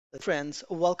Friends,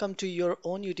 welcome to your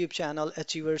own YouTube channel,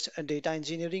 Achievers Data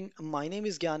Engineering. My name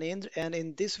is Gyanendra, and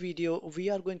in this video, we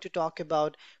are going to talk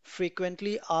about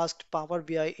frequently asked Power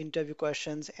BI interview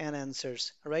questions and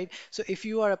answers, right? So if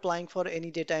you are applying for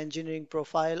any data engineering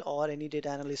profile or any data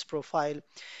analyst profile,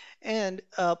 and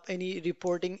any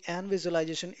reporting and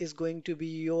visualization is going to be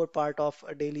your part of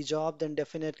a daily job, then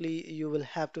definitely you will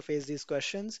have to face these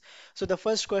questions. So the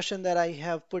first question that I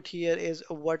have put here is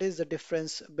what is the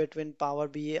difference between Power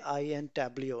BI and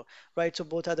Tableau, right? So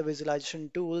both are the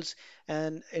visualization tools,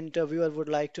 and interviewer would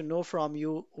like to know from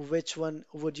you which one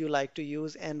would you like to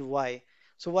use and why.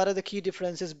 So what are the key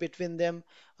differences between them?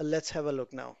 Let's have a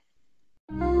look now.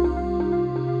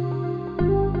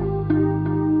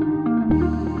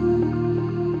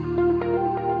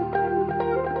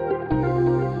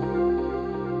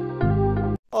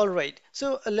 All right,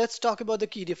 so let's talk about the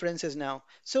key differences now.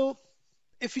 So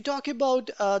if we talk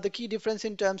about the key difference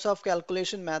in terms of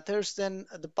calculation methods, then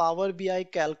the Power BI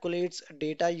calculates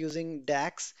data using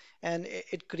DAX, and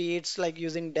it creates, like,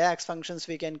 using DAX functions,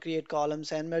 we can create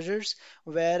columns and measures.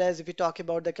 Whereas if we talk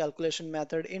about the calculation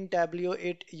method in Tableau,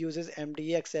 it uses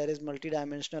MDX, that is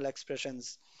multidimensional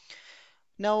expressions.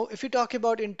 Now, if you talk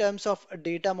about in terms of a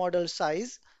data model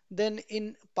size, then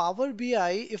in Power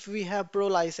BI, if we have Pro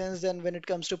license, then when it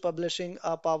comes to publishing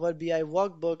a Power BI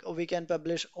workbook, we can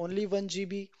publish only 1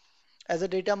 GB as a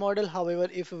data model. However,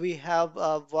 if we have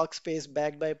a workspace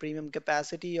backed by premium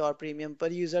capacity or premium per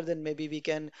user, then maybe we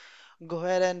can go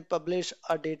ahead and publish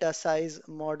a data size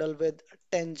model with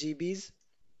 10 GBs,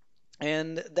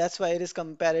 and that's why it is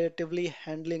comparatively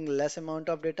handling less amount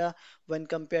of data when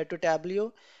compared to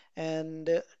Tableau.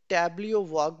 And Tableau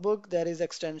workbook, there is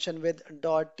extension with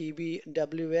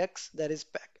 .tbwx, that is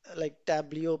like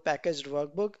Tableau packaged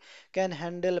workbook, can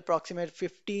handle approximate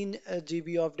 15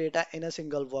 GB of data in a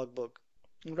single workbook,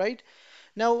 right?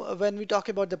 Now, when we talk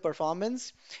about the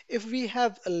performance, if we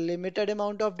have a limited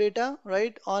amount of data,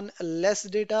 right, on less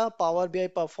data, Power BI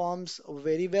performs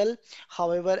very well.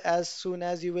 However, as soon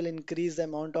as you will increase the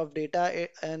amount of data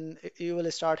and you will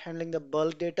start handling the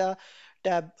bulk data,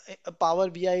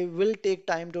 Power BI will take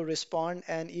time to respond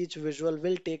and each visual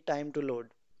will take time to load.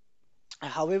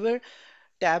 However,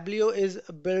 Tableau is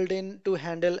built in to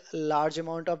handle large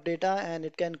amount of data, and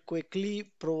it can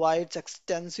quickly provide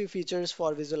extensive features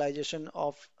for visualization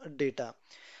of data.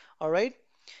 All right.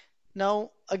 Now,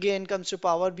 again, comes to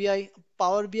Power BI.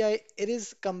 Power BI, it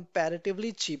is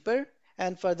comparatively cheaper.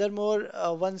 And furthermore,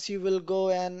 once you will go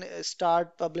and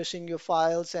start publishing your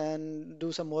files and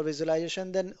do some more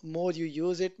visualization, then more you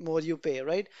use it, more you pay,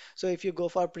 right? So if you go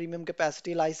for premium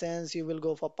capacity license, you will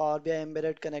go for Power BI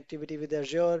embedded connectivity with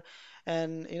Azure,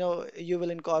 and you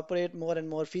will incorporate more and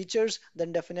more features,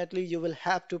 then definitely you will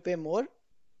have to pay more.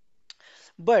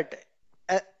 But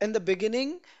in the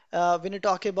beginning, when you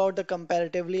talk about the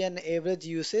comparatively and average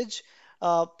usage,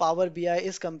 Power BI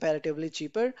is comparatively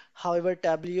cheaper. However,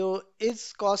 Tableau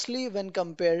is costly when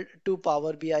compared to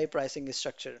Power BI pricing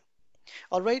structure.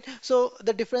 All right. So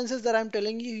the differences that I'm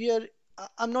telling you here,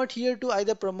 I'm not here to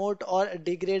either promote or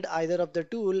degrade either of the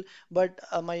tool, but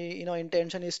my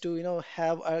intention is to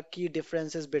have key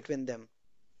differences between them.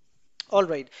 All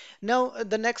right. Now,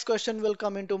 the next question will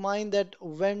come into mind, that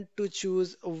when to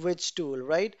choose which tool,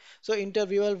 right? So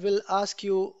interviewer will ask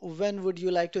you, when would you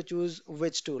like to choose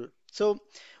which tool? So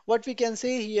what we can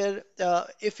say here,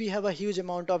 if we have a huge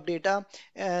amount of data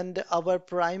and our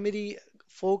primary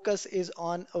focus is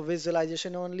on a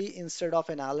visualization only instead of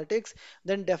analytics,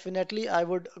 then definitely I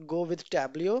would go with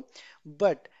Tableau.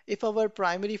 But if our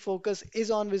primary focus is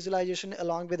on visualization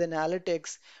along with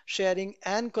analytics, sharing,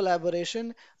 and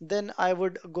collaboration, then I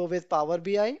would go with Power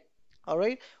BI. All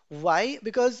right. Why?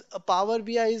 Because Power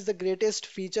BI is the greatest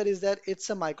feature is that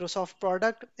it's a Microsoft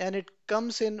product and it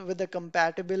comes in with the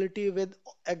compatibility with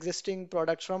existing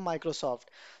products from Microsoft.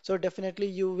 So definitely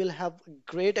you will have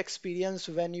great experience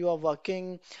when you are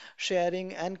working,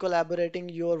 sharing, and collaborating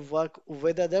your work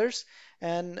with others.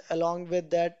 And along with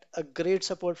that, a great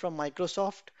support from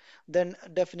Microsoft, then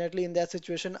definitely in that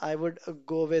situation, I would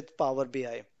go with Power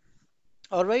BI.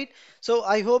 All right. So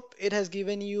I hope it has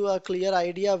given you a clear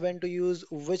idea when to use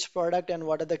which product and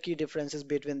what are the key differences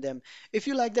between them. If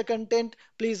you like the content,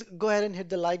 please go ahead and hit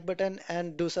the like button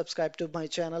and do subscribe to my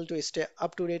channel to stay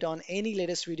up to date on any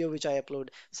latest video which I upload.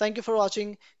 Thank you for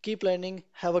watching. Keep learning.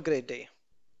 Have a great day.